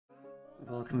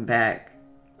Welcome back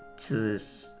to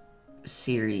this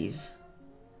series.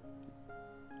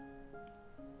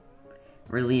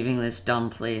 We're leaving this dumb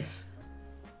place.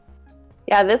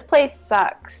 Yeah, this place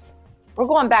sucks. We're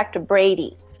going back to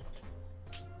Brady.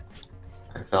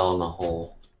 I fell in a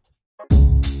hole.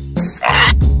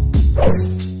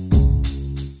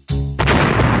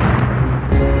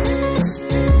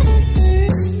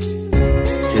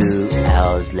 2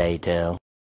 hours later.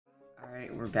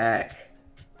 Alright, we're back.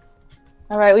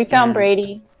 Alright, we found And-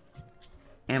 Brady.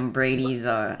 And Brady's,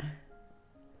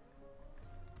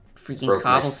 freaking Broke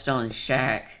my- cobblestone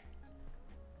shack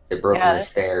They broke Yeah. my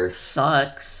stairs.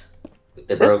 sucks. They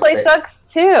This broke, place sucks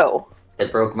too. they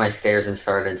broke my stairs and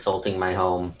started insulting my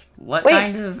home. What Wait.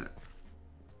 kind of...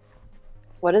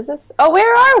 What is this? Oh,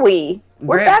 where are we?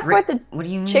 We're at back Bra- with the What do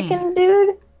you mean? chicken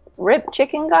dude? Rip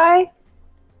chicken guy?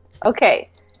 Okay.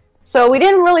 So we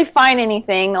didn't really find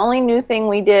anything. The only new thing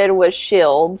we did was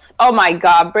shields. Oh my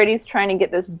god, Brady's trying to get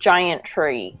this giant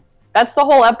tree. That's the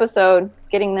whole episode,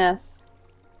 getting this.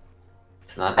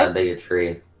 It's not that big a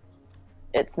tree.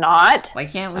 It's not. Why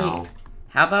can't we... No.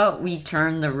 How about we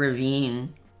turn the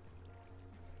ravine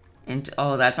into...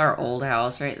 Oh, that's our old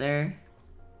house right there?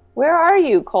 Where are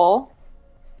you, Cole?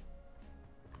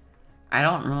 I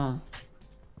don't know.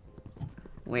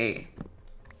 Wait.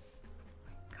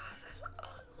 God, that's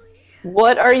ugly.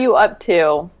 What are you up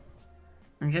to?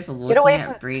 I'm just away looking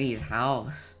from- at Brady's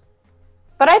house.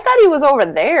 But I thought he was over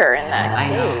there in that I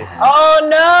know. cave.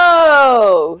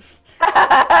 Oh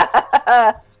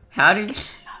no! How did you...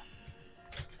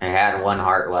 I had 1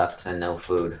 heart left and no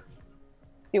food.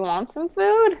 You want some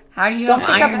food? How do you Don't have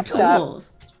pick up iron stuff. tools?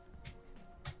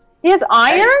 He has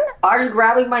iron? Are you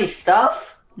grabbing my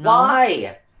stuff? No.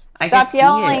 Why? I Stop just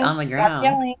yelling. see it on the Stop ground.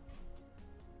 yelling.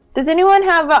 Does anyone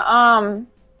have a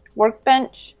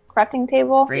workbench, crafting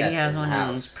table? Brady Yes, has in one the in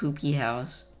his house. poopy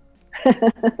house.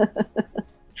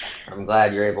 I'm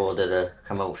glad you're able to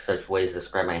come up with such ways to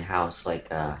describe my house like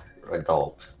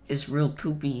adult. It's real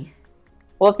poopy.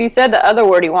 Well, if you said the other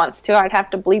word he wants to, I'd have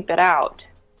to bleep it out.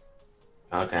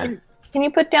 Okay. Can you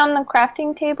put down the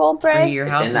crafting table, Brady, Bray? your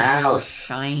It's house in is the real house.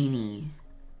 shiny.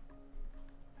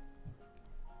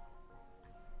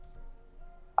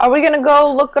 Are we gonna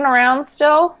go looking around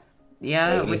still?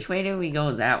 Yeah, Maybe. which way did we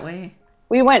go? That way?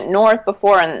 We went north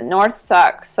before, and north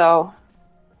sucks. So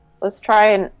let's try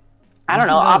and I don't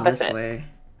We know, can go this opposite. way.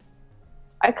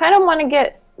 I kind of want to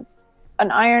get an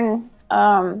iron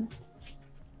A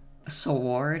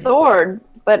sword? sword,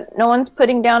 but no one's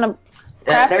putting down a.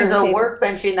 There's Crafting a table.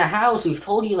 workbench in the house. We've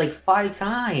told you like 5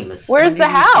 times. Where's When the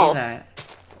did we say house? that?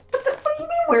 What do you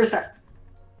mean? Where's that?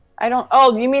 I don't.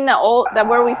 Oh, you mean that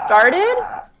where we started?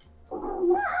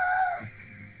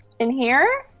 In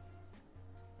here?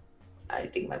 I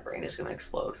think my brain is gonna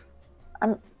explode.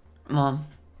 Mom,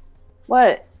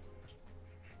 What?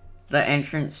 the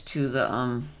entrance to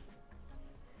the,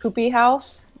 Poopy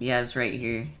house? yeah, it's right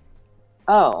here.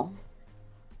 Oh.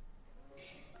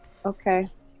 Okay.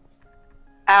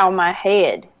 Ow, my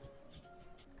head.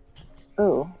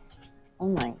 Ooh. Oh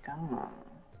my god.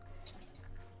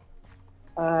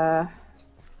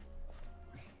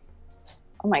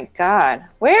 Oh my god.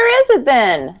 Where is it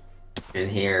then? In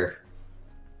here.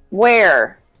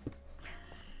 Where?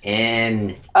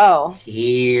 In Oh.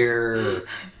 here.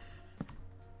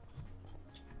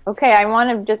 Okay, I want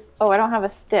to just... Oh, I don't have a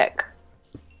stick.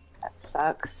 That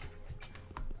sucks.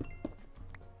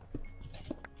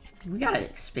 We gotta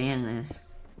expand this.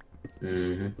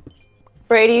 Mm-hmm.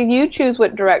 Brady, you choose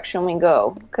what direction we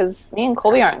go, because me and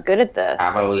Colby aren't good at this. How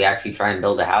about we actually try and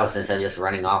build a house instead of just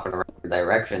running off in a random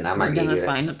direction? That We're might be gonna good.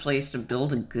 find a place to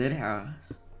build a good house.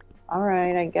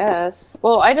 Alright, I guess.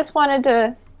 Well, I just wanted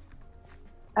to...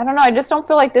 I don't know, I just don't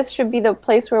feel like this should be the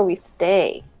place where we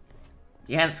stay.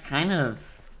 Yeah, it's kind of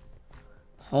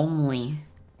homely.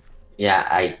 Yeah,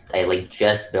 I like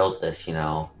just built this, you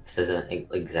know. This isn't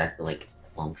exactly like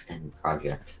a long-standing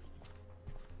project.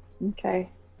 Okay.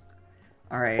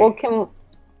 Alright. Well,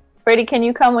 Brady, can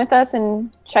you come with us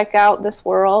and check out this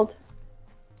world?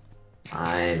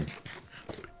 Fine.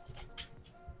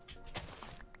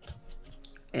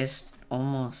 It's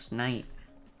almost night.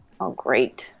 Oh,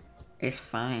 great. It's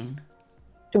fine.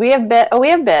 Do we have bed? Oh, we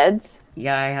have beds.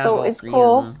 Yeah, I have So all it's 3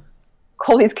 cool. of them.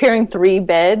 Colby's carrying 3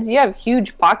 beds. You have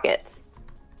huge pockets.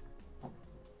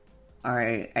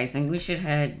 Alright, I think we should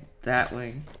head that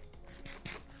way.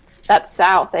 That's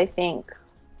south, I think.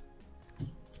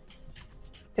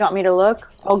 You want me to look?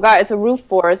 Oh god, it's a roof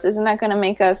forest. Isn't that gonna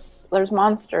make us... There's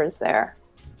monsters there.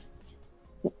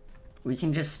 We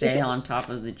can just stay on top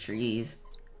of the trees.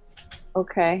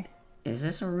 Okay. Is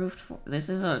this a roofed? This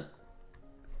is a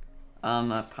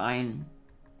pine.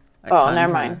 Oh,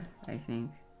 never mind. I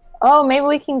think. Oh, maybe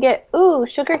we can get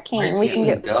sugar cane. Where We can can we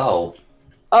get. go?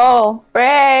 Oh,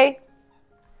 Bray.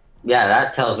 Yeah,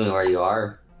 that tells me where you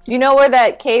are. Do you know where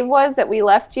that cave was that we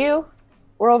left you?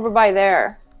 We're over by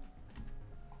there.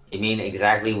 You mean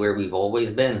exactly where we've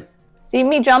always been? See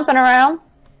me jumping around?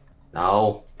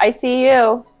 No. I see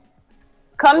you.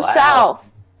 Come Wow. south.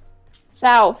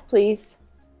 South, please.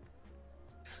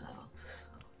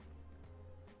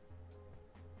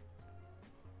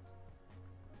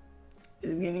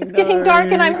 It's getting dark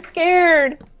and I'm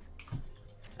scared.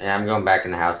 Yeah, I'm going back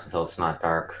in the house until it's not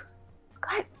dark.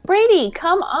 God, Brady,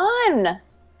 come on.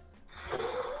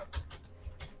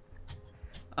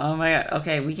 Oh my god.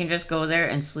 Okay, we can just go there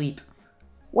and sleep.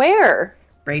 Where?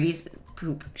 Brady's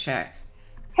poop shack.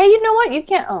 Hey, you know what? You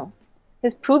can't. Oh,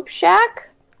 his poop shack?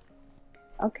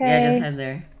 Okay. Yeah, just head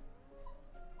there.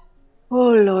 Oh,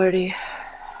 lordy.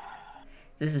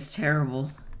 This is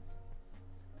terrible.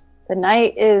 The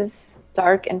night is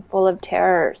dark and full of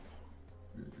terrors.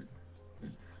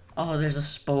 Oh, there's a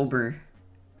spober.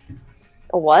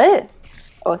 A what?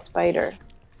 Oh, a spider.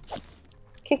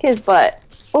 Kick his butt.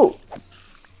 Oh.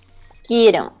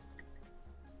 Get him.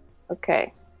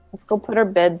 Okay. Let's go put our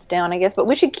beds down, I guess. But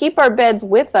we should keep our beds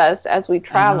with us as we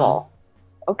travel.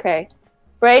 Okay.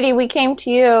 Brady, we came to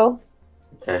you.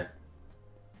 Okay.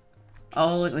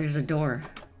 Oh, look, there's a door.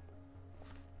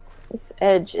 This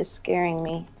edge is scaring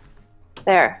me.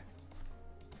 There.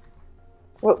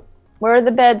 Where are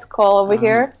the beds, Cole? Over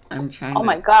here? I'm trying Oh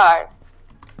my god.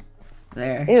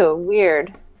 There. Ew,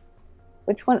 weird.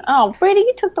 Which one? Oh, Brady,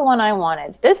 you took the one I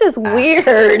wanted. This is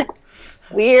weird.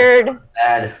 Weird.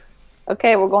 Bad.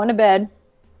 Okay, we're going to bed.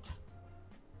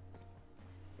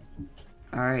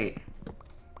 Alright.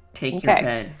 Take your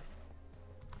bed.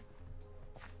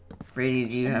 Brady,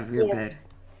 do you have your bed?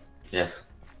 Yes.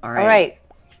 Alright. Alright.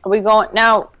 Are we going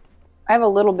now? I have a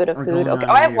little bit of We're food. going Okay. on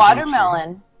Oh, I have an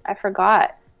watermelon. I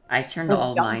forgot. I turned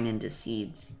all mine into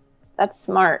seeds. That's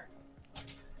smart.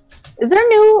 Is there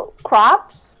new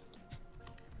crops?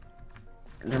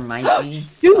 There might be.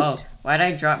 Shoot. Oh, why'd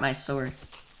I drop my sword?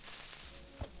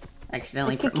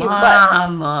 Accidentally. Kick your butt.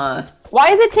 Mama! Why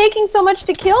is it taking so much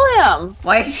to kill him?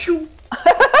 Why'd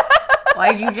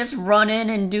you just run in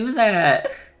and do that?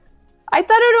 I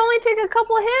thought it'd only take a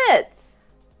couple hits.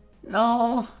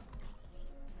 No.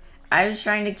 I was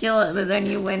trying to kill it, but then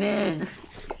you went in.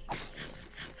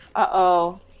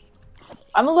 Uh-oh.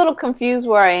 I'm a little confused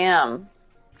where I am.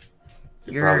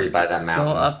 You're probably by that mountain.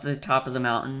 Go up the top of the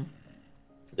mountain.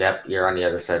 Yep, you're on the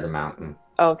other side of the mountain.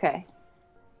 Okay.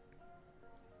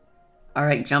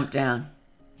 Alright, jump down.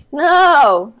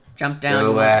 No! Jump down, Do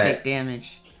you won't it. take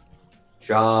damage.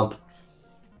 Jump.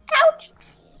 Ouch!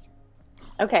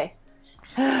 Okay.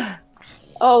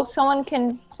 Oh, someone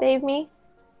can save me?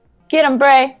 Get him,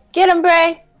 Bray! Get him,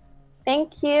 Bray!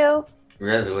 Thank you. You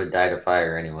guys would die to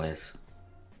fire anyways.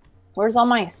 Where's all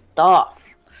my stuff?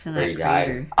 It's in Brady that died.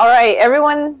 crater. Alright,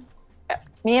 everyone.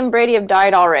 Me and Brady have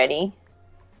died already.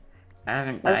 I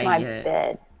haven't Where's died my yet.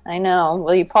 bed? I know.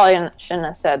 Well, you probably shouldn't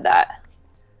have said that.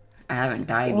 I haven't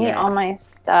died Give me yet. all my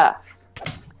stuff.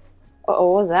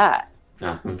 Uh-oh, what was that?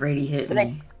 Nothing. Brady hit Did I-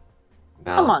 me.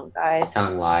 No. Come on, guys. He's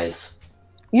telling lies.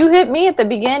 You hit me at the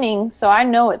beginning, so I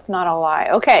know it's not a lie.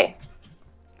 Okay,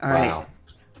 Alright, Wow.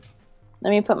 let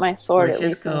me put my sword Let's at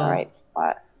just least in the go. right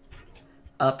spot.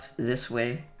 up this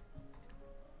way.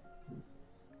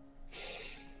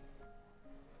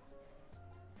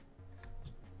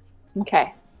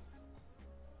 Okay.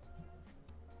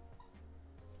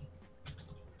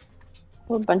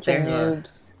 We're a bunch There's of a-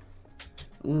 noobs.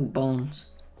 Ooh, bones.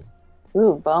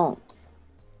 Ooh, bones.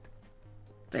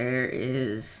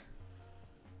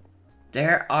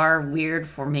 There are weird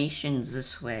formations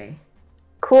this way.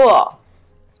 Cool.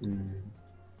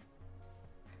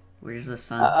 Where's the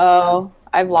sun? Uh-oh.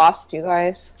 I've lost you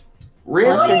guys.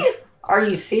 Really? Are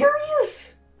you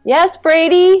serious? Yes,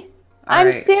 Brady. I'm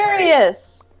Alright.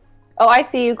 serious. Oh, I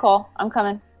see you, Cole. I'm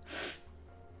coming.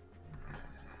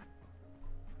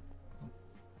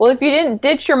 Well, if you didn't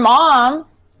ditch your mom,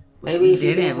 Maybe We if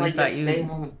you didn't. We like, thought just you'd stay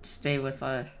home. stay with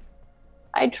us.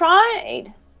 I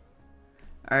tried.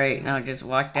 Alright, now just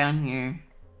walk down here.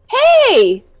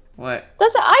 Hey! What?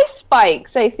 Those are ice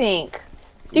spikes, I think.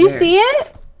 Do you Where? see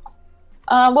it?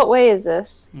 What way is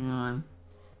this? Hang on.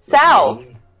 South.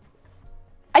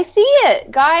 I see it,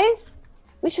 guys.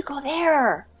 We should go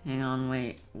there. Hang on,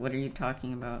 wait. What are you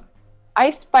talking about?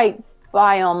 Ice spike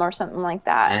biome or something like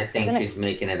that. I think Isn't it? she's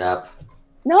making it up.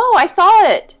 No, I saw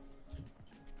it.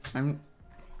 I'm...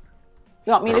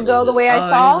 You want me to go the way I Oh,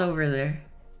 saw? it is over there.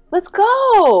 Let's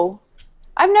go.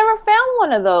 I've never found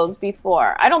one of those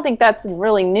before. I don't think that's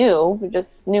really new,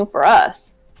 just new for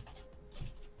us.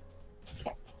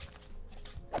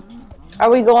 Are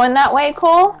we going that way,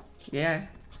 Cole? Yeah.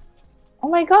 Oh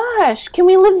my gosh, can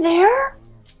we live there?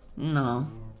 No.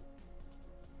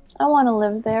 I want to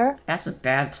live there. That's a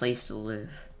bad place to live.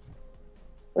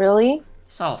 Really?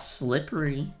 It's all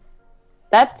slippery.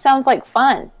 That sounds like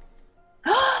fun.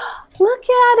 Look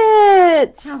at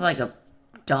it! Sounds like a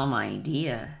dumb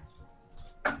idea.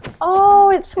 Oh,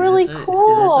 it's really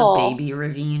cool. Is this a baby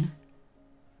ravine?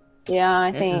 Yeah,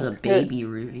 I think. This is a baby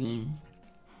ravine.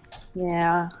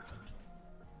 Yeah.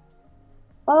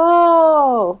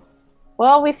 Oh.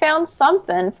 Well, we found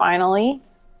something, finally.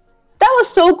 That was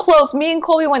so close. Me and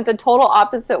Colby went the total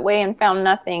opposite way and found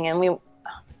nothing, and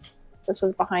this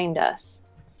was behind us.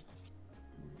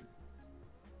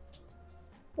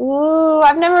 Ooh,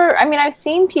 I've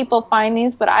seen people find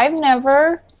these, but I've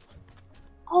never...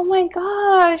 Oh my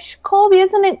gosh, Colby,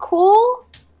 isn't it cool?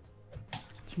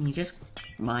 Can you just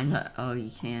mine that? Oh,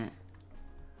 you can't.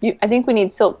 I think we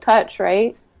need Silk Touch,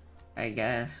 right? I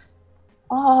guess.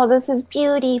 Oh, this is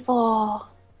beautiful.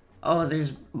 Oh,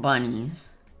 there's bunnies.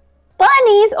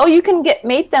 Bunnies? Oh, you can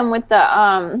mate them with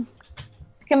the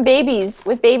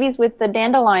babies with the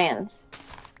dandelions.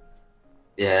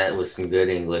 Yeah, it was some good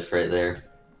English right there.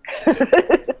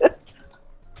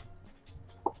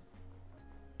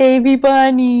 Baby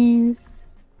bunnies.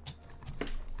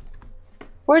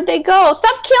 Where'd they go?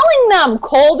 Stop killing them,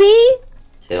 Colby!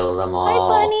 Kill them all.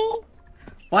 Hi, bunny.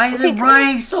 Why is it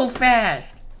running so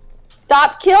fast?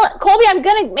 Stop killing... Colby, I'm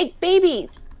gonna make babies.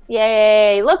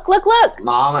 Yay. Look, look, look.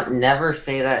 Mom, never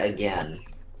say that again.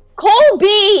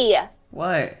 Colby!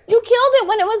 What? You killed it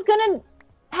when it was gonna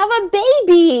have a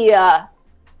baby.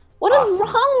 What is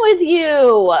wrong with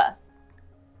you?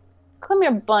 Come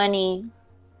here, bunny.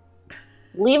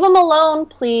 Leave him alone,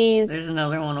 please. There's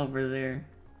another one over there.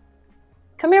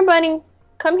 Come here, bunny.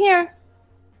 Come here.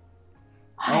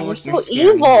 Oh, You're look, so you're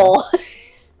scaring evil.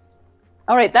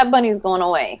 Alright, that bunny's going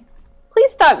away.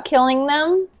 Please stop killing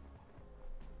them.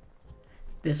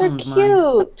 This They're one's cute.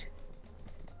 mine.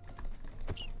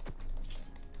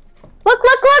 Look,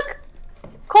 look, look!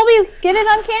 Colby, get it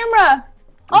on camera.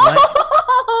 What?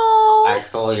 Oh! I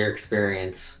stole your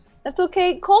experience. That's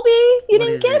okay. Colby, you What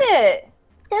didn't is get it.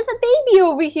 There's a baby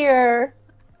over here.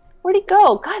 Where'd he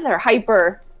go? God, they're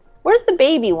hyper. Where's the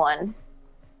baby one?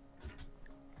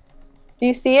 Do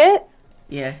you see it?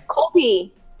 Yeah.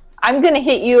 Colby, I'm gonna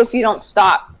hit you if you don't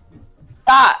stop.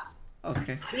 Stop.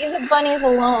 Okay. Leave the bunnies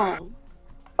alone.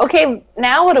 Okay,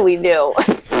 now what do we do?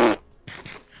 I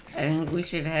think we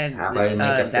should head How about you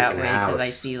make a that freaking way because I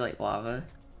house? see like lava.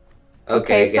 Okay,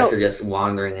 Okay, I guess so- we're just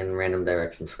wandering in random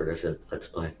directions for this Let's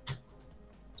Play.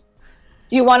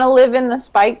 Do you want to live in the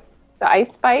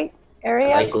ice spike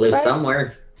area? I like to live Fred?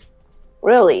 somewhere.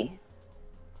 Really?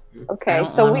 I Okay, don't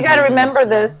so wanna we gotta live in the remember snow.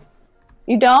 this.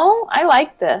 You don't? I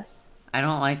like this. I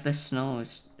don't like the snow.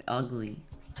 It's ugly.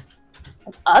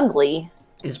 It's ugly.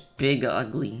 It's big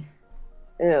ugly.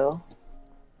 Ew.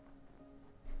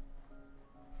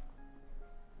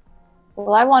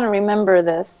 Well, I want to remember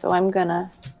this, so I'm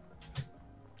gonna...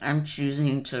 I'm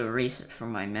choosing to erase it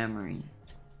from my memory.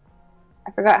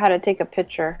 I forgot how to take a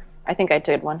picture. I think I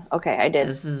did one. Okay, I did.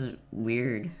 This is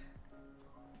weird.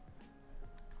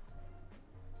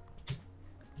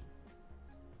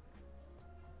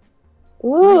 Ooh,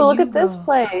 Where look you at this go?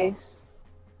 place.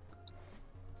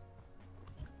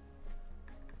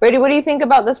 Brady, what do you think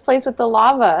about this place with the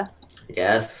lava?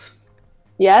 Yes,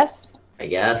 Yes? I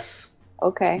guess.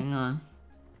 Okay. Hang on.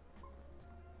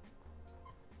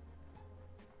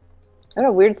 What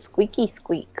a weird squeaky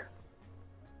squeak.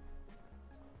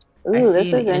 Ooh, I see this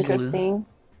an is igloo. interesting.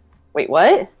 Wait,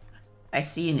 what? I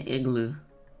see an igloo.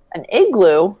 An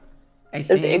igloo? I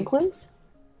There's think. igloos?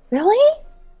 Really?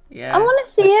 Yeah. I want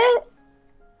to see it.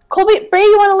 Colby, Brady,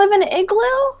 you want to live in an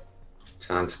igloo?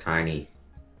 Sounds tiny.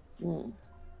 Hmm.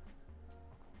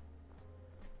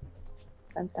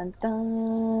 Dun, dun,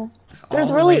 dun. It's There's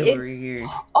all really the way over here.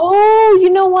 Oh, you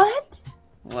know what?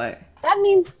 What? That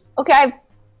means... Okay,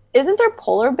 isn't there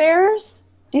polar bears?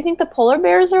 Do you think the polar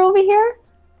bears are over here?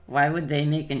 Why would they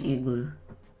make an igloo?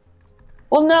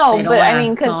 Well, no, They don't but I have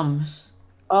mean, because... thumbs.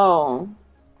 Oh.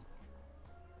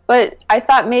 But I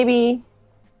thought maybe...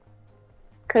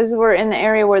 Because we're in the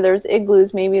area where there's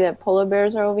igloos, maybe that polar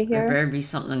bears are over There here? better be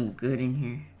something good in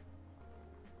here.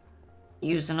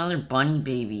 Use another bunny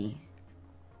baby.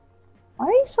 Why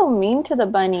are you so mean to the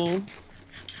bunny?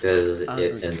 Because Ugly.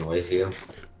 it annoys you.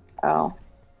 Oh.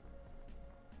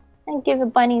 And give the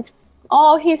bunnies...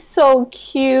 Oh, he's so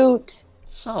cute.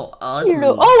 So ugly.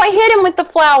 Oh, I hit him with the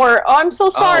flower. Oh, I'm so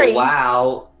sorry. Oh,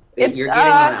 wow. It's, You're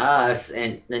getting on us,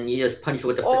 and then you just punch it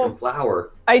with the Oh. freaking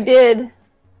flower. I did.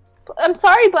 I'm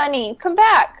sorry, bunny. Come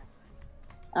back.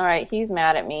 Alright, he's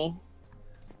mad at me.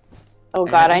 Oh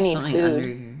god, I need something under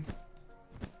food. here.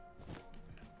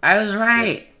 I was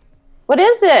right. What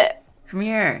is it? Come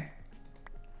here.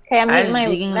 Okay, I'm I eating was my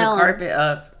digging melon. the carpet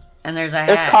up, and there's a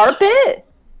There's hatch. carpet?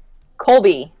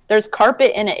 Colby, there's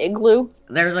carpet in an igloo?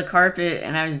 There's a carpet,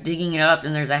 and I was digging it up,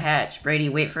 and there's a hatch. Brady,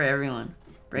 wait for everyone.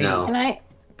 Brady. No. Can I?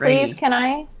 Brady. Please, can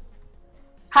I?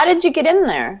 How did you get in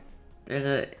there? There's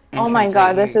a. Oh my entrance god,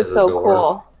 right this here. is so door.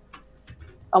 cool.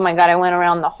 Oh my god, I went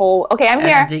around the whole... Okay, I'm I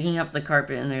here. was digging up the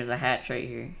carpet, and there's a hatch right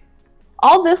here.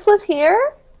 All this was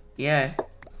here? Yeah.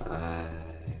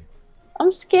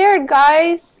 I'm scared,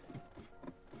 guys.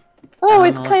 I Oh, don't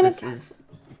it's know what kind of... this is.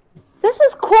 This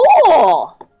is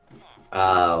cool!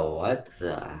 What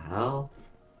the hell?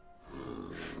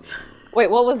 Wait,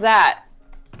 what was that?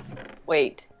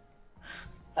 Wait.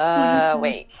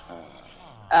 Wait.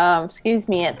 Excuse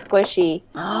me, it's squishy.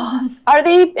 Are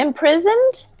they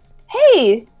imprisoned?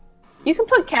 Hey! You can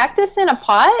put cactus in a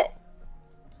pot?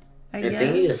 I You're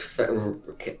thinking guess.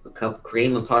 just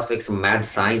cream and possibly like some mad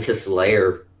scientist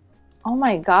lair. Oh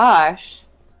my gosh.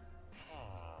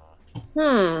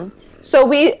 So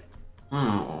we...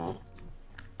 Hmm.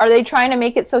 Are they trying to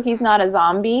make it so he's not a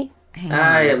zombie? Hang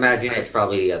I on. imagine it's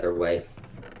probably the other way.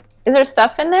 Is there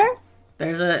stuff in there?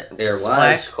 There's a There was.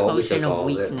 splash Colby potion took of all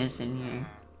of it. weakness in here.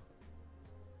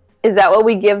 Is that what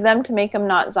we give them to make them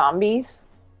not zombies?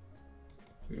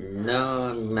 No,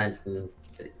 I imagine.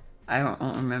 I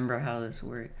don't remember how this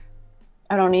works.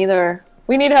 I don't either.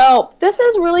 We need help. This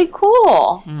is really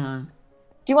cool. Hang on.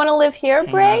 Do you want to live here,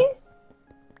 Hang Bray? on.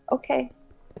 Okay.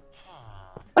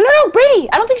 Oh, no, Brady!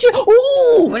 I don't think you...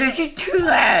 Ooh! What did you do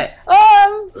that?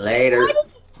 Later.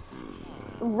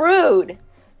 Rude.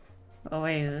 Oh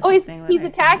wait, is this Oh, the he's thing that he's I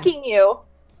can attacking you.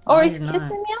 No, Or he's he's not.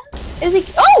 kissing you? Is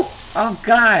he... Oh! do? Oh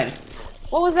god!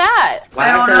 What was that? Wow,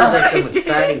 I don't it sounds know like what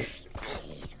some I did.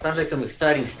 exciting. Sounds like some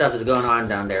exciting stuff is going on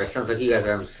down there. It sounds like you guys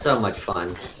are having so much fun.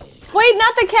 Wait,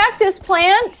 not the cactus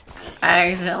plant!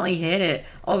 I accidentally hit it.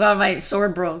 Oh god, my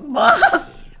sword broke. Mom!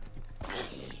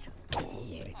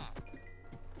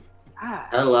 Ah.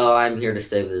 Hello, I'm here to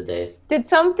save the day. Did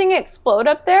something explode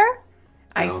up there?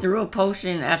 I No. threw a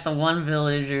potion at the one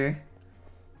villager.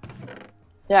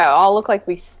 Yeah, it all look like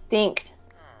we stinked.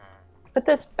 Put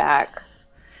this back.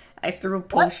 I threw a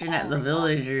potion at the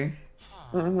villager.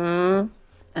 Mm-hmm.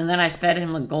 And then I fed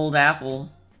him a gold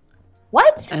apple.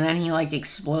 What? And then he like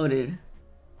exploded.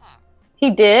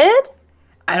 He did?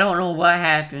 I don't know what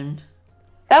happened.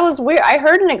 That was weird. I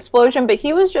heard an explosion, but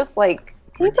he was just like,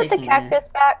 can you We're put the taking cactus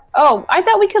back? Oh, I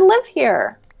thought we could live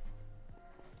here.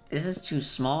 This is too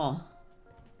small.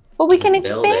 Well, we can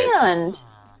Build it. expand.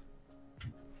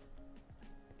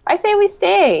 I say we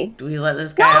stay. Do we let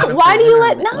this guy No, out of why do prison you or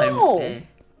let- him no. stay?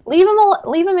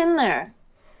 Leave him in there.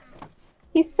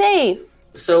 He's safe.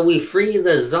 So we free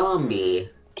the zombie.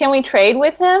 Can we trade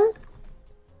with him?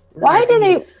 Why I think do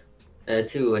they-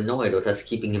 he's, too annoyed with us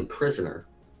keeping him prisoner.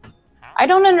 I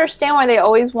don't understand why they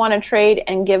always want to trade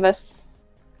and give us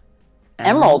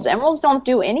emeralds. Emeralds don't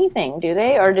do anything, do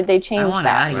they? Or did they I change want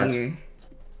that? out of here.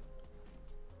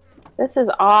 This is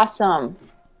awesome.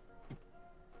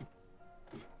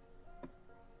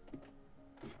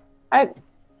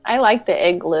 I like the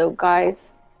igloo,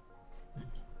 guys.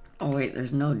 Oh wait,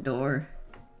 there's no door.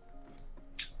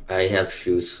 I have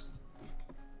shoes.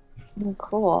 Oh,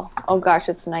 cool. Oh gosh,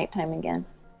 it's nighttime again.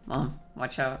 Mom,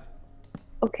 watch out.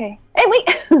 Okay. Hey,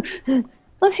 wait!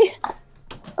 Let me...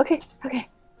 Okay, okay.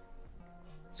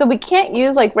 So we can't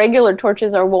use, like, regular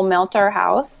torches or we'll melt our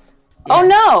house? Yeah. Oh,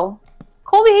 no!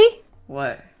 Colby!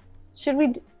 What? Should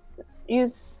we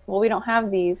use... Well, we don't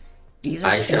have these. These are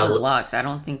I shield shall- blocks. I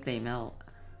don't think they melt.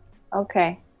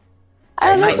 Okay.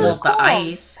 I Oh, They might this is melt the cool.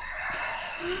 ice.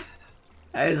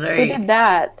 I was Who right. did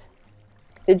that?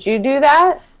 Did you do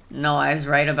that? No, I was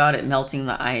right about it melting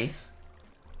the ice.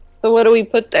 So what do we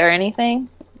put there? Anything?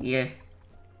 Yeah.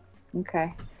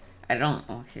 Okay. I don't...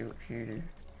 Okay, here it is.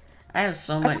 I have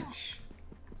so much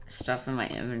stuff in my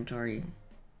inventory.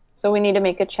 So we need to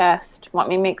make a chest. Want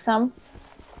me to make some?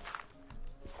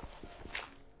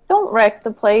 Don't wreck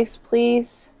the place,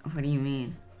 please. What do you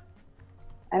mean?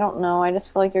 I don't know. I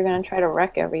just feel like you're going to try to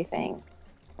wreck everything.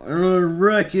 I'm gonna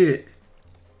wreck it.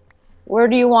 Where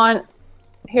do you want...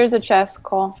 Here's a chest,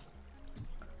 Cole.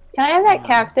 Can I have that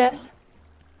cactus?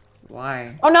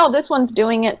 Why? Oh no, this one's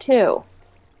doing it too.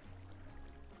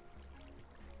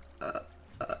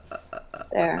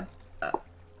 There. I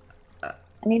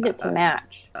need it to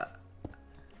match.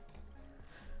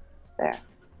 There.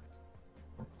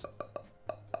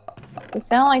 You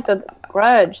sound like the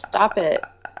Grudge. Stop it.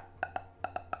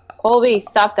 Colby,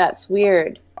 stop that. It's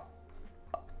weird.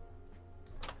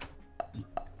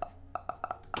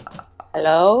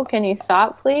 Hello? Can you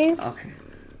stop, please? Okay.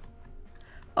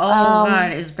 Oh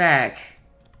god, it's back.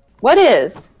 What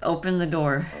is? Open the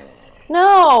door.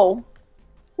 No!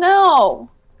 No!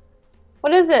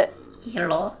 What is it?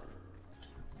 Hello?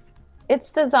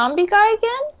 It's the zombie guy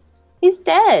again? He's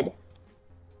dead.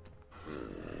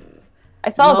 I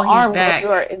saw No, his he's arm back. go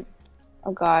through our...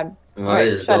 Oh god. What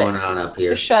is going on up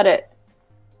here? Just shut it.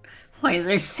 Why is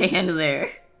there sand there?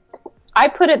 I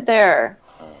put it there.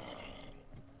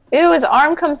 Ew, his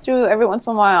arm comes through every once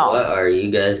in a while. What are you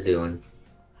guys doing?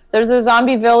 There's a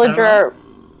zombie villager.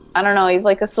 I don't know, he's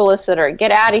like a solicitor.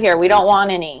 Get out of here, we don't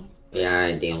want any. Yeah,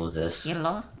 I deal with this.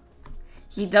 Hello?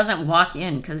 He doesn't walk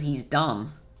in because he's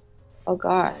dumb. Oh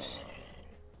gosh.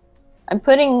 I'm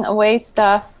putting away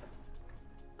stuff.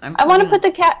 I want to put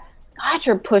the cat... God,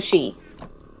 you're pushy. You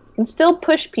can still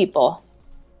push people.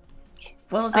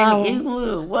 Well, it's an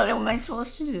igloo. What am I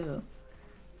supposed to do?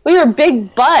 Well, your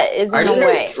big butt is Are in the you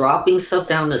way. guys dropping stuff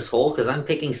down this hole? Because I'm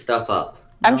picking stuff up.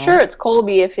 I'm sure it's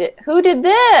Colby if it... Who did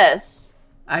this?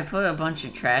 I put a bunch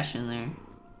of trash in there.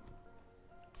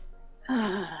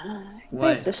 You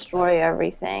guys destroy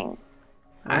everything.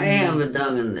 I haven't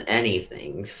done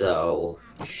anything, so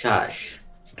shush.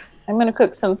 I'm gonna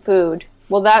cook some food.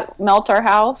 Will that melt our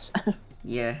house?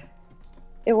 Yeah.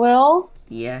 It will?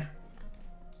 Yeah.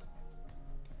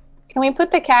 Can we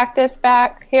put the cactus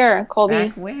back? Here, Colby.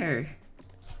 Back where?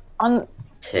 On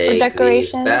Take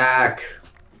decoration? these back.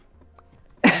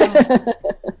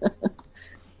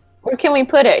 Where can we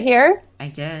put it? Here? I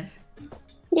guess.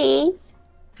 Please.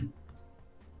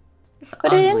 It's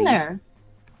Put it in ugly. there.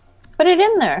 Put it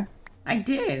in there. I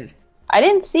did. I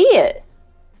didn't see it.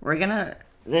 We're gonna...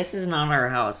 This is not our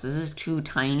house. This is too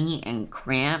tiny and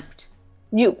cramped.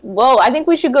 Well, I think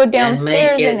we should go And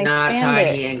downstairs make and it not expand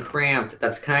tiny it. and cramped.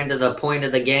 That's kind of the point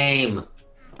of the game.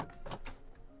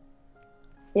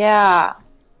 Yeah,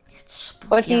 It's spooky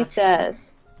what he outside.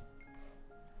 says.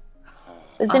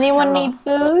 Does anyone hello. need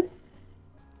food?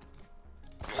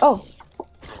 Oh.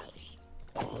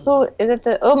 Who is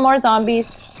it? Oh, more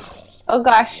zombies. Oh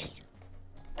gosh.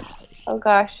 Oh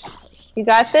gosh. You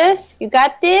got this? You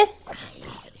got this?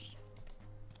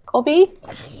 Colby?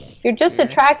 You're just Yeah.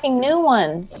 attracting new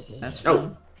ones. That's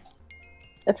fine.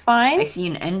 That's fine? I see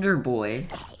an ender boy.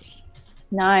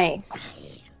 Nice.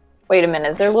 Wait a minute,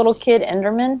 is there a little kid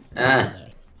Enderman? Ah.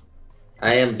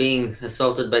 I am being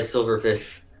assaulted by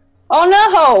silverfish. Oh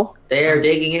no! They are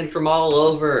digging in from all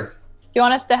over. Do you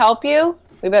want us to help you?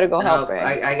 We better go help No,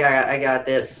 Ray. I got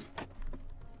this.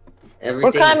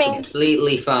 Everything coming. is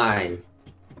completely fine.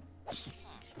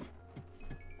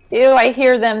 Ew, I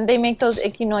hear them. They make those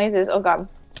icky noises. Oh god.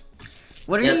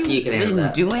 What are Yep, you, you can handle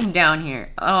that. doing down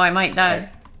here? Oh, I might die.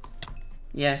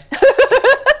 Yeah.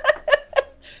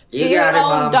 You See, got it, all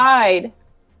Mom. died.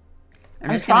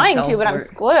 I'm just gonna trying to, but I'm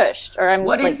teleport. squished. Or I'm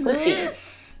What like is pushy.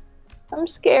 this? I'm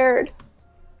scared.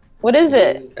 What is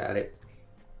it? You got it.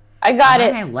 I got Why it.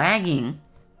 am I lagging?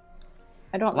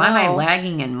 I don't Why am I know.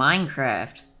 lagging in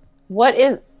Minecraft? Why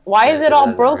is Yeah, it all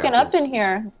that broken up happens. in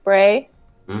here, Bray?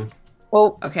 Hmm?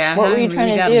 Well, Okay, I'm What were having you trying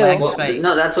really to bad do? lag Well, spikes.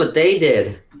 no, that's what they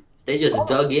did. They just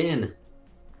dug in.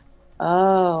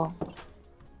 oh.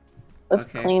 Let's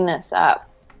Okay. clean this up.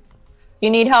 You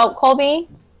need help, Colby?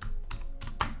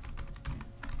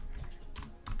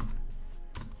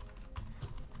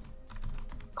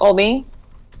 Colby?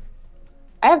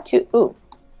 I have two. Ooh.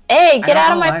 Hey, I get don't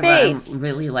out of know my why, but face. I'm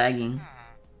really lagging.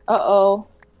 Uh-oh.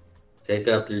 Pick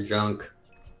up your junk.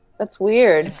 That's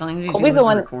weird. It's something to do Colby's with the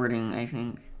one. recording, I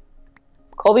think.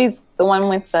 Colby's the one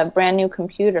with the brand new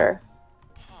computer.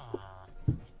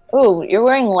 Ooh, you're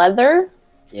wearing leather?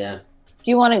 Yeah, Do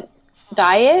you want to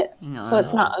dye it Hang on. so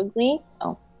it's not ugly?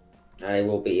 Oh, I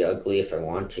will be ugly if I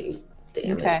want to.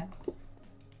 Damn okay. it.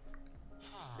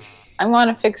 I want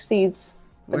to fix these.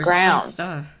 The Where's ground. my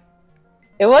stuff?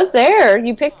 It was there.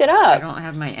 You picked it I up. don't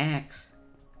have my axe.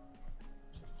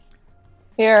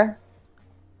 Here.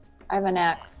 I have an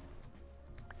axe.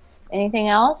 Anything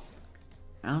else?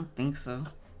 I don't think so.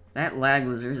 That lag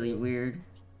was really weird.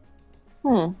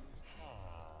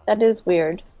 That is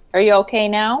weird. Are you okay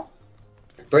now?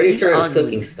 Pretty He's sure it's ugly.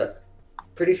 cooking stuff.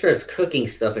 Pretty sure it's cooking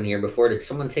stuff in here before. Did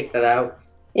someone take that out?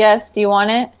 Yes. Do you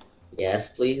want it?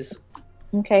 Yes, please.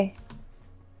 Okay.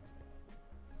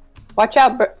 Watch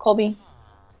out, Colby.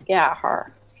 Yeah,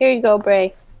 her. Here you go,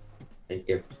 Bray. Thank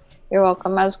you. You're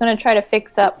welcome. I was going to try to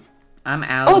fix up. I'm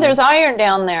out. Oh, there's iron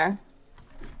down there.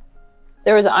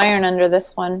 There was iron under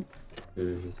this one.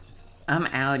 Mhm. I'm You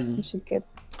outie. should get.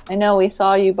 I know we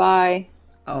saw you by.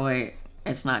 Oh wait,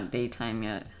 it's not daytime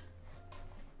yet.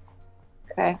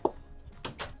 Okay.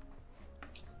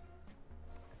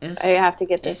 It's, I have to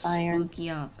get it's this iron. spooky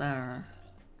out there.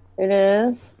 It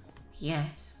is. Yes.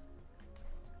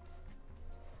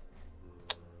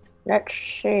 Let's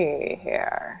see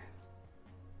here.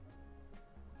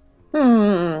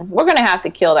 We're gonna have to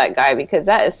kill that guy because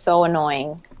that is so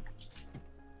annoying.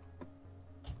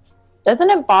 Doesn't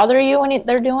it bother you when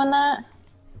they're doing that?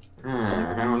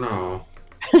 I don't know.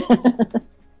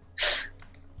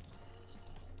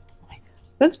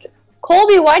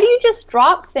 Colby, why do you just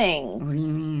drop things? What do you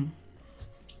mean?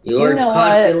 You are know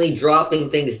constantly dropping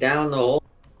things down the hole.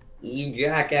 You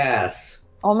jackass.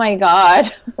 Oh my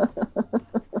god.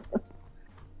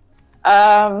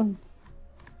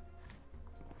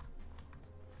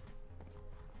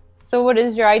 So what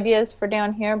is your ideas for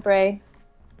down here, Bray?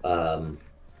 Take a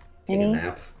Any?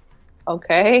 nap.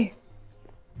 Okay.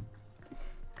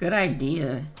 Good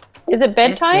idea. Is it It's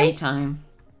bedtime? daytime.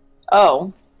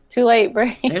 Oh, too late,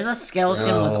 Bray. There's a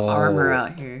skeleton with No. armor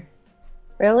out here.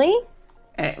 Really?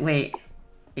 Wait.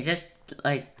 It just,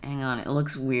 like, hang on. It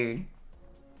looks weird.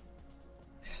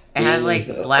 It has, like,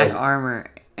 black armor,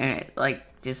 and it, like,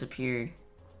 disappeared.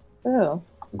 Ooh.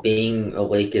 Being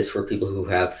awake is for people who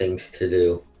have things to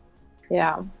do.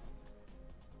 Yeah.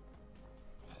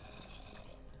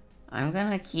 I'm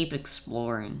gonna keep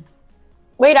exploring.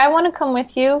 Wait, I want to come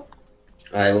with you.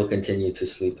 I will continue to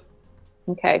sleep.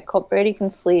 Okay, Brady can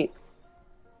sleep.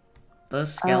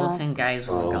 Those skeleton guys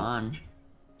were Oh. gone.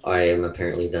 I am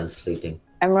apparently done sleeping.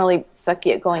 I'm really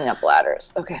sucky at going up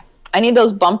ladders. Okay. I need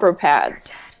those bumper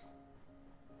pads.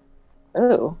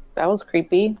 Ooh, that was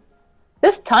creepy.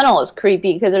 This tunnel is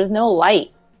creepy because there's no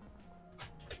light.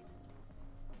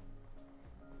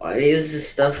 Why does this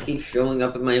stuff keep showing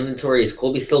up in my inventory? Is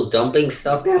Colby still dumping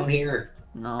stuff down here?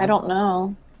 No. I don't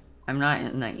know. I'm not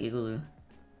in that igloo.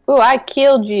 Ooh, I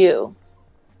killed you.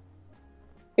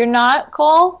 You're not,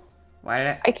 Cole? Why did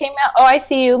I... I came out. Oh, I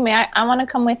see you. I want to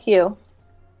come with you.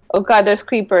 Oh god, there's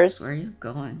creepers. Where are you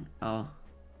going? Oh.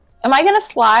 Am I gonna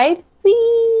slide? Whee!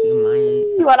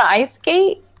 You You want to ice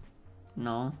skate?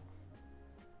 No.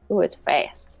 Ooh, it's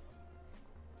fast.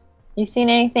 You seen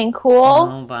anything cool?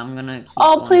 No, but I'm gonna keep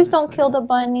Oh, going please this don't way. kill the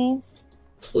bunnies.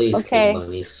 Please Okay. kill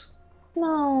bunnies.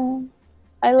 No.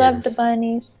 I love the Yes.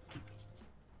 bunnies.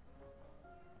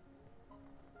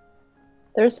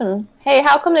 There's some... Hey,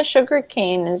 how come the sugar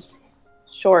cane is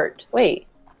short? Wait.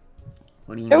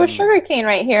 What do you There was mean? sugar cane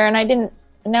right here and I didn't...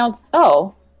 Now it's...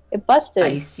 Oh. It busted.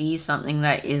 I see something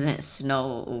that isn't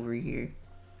snow over here.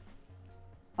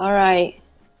 Alright.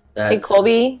 That's Hey,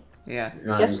 Colby. Yeah.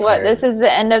 not Guess what? entirely- This is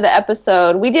the end of the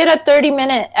episode. We did a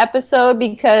 30-minute episode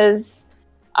because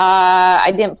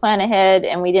I didn't plan ahead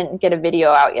and we didn't get a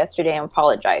video out yesterday and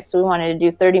apologize. So we wanted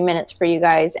to do 30 minutes for you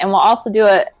guys. And we'll also do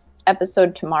an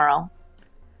episode tomorrow.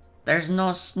 There's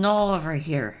no snow over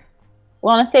here.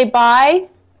 Want to say bye?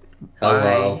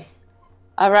 Hello. Bye.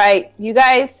 All right. You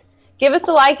guys, give us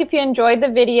a like if you enjoyed the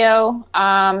video.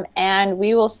 And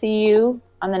we will see you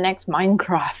on the next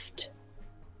Minecraft.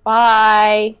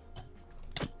 Bye.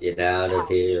 Get out of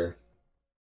here.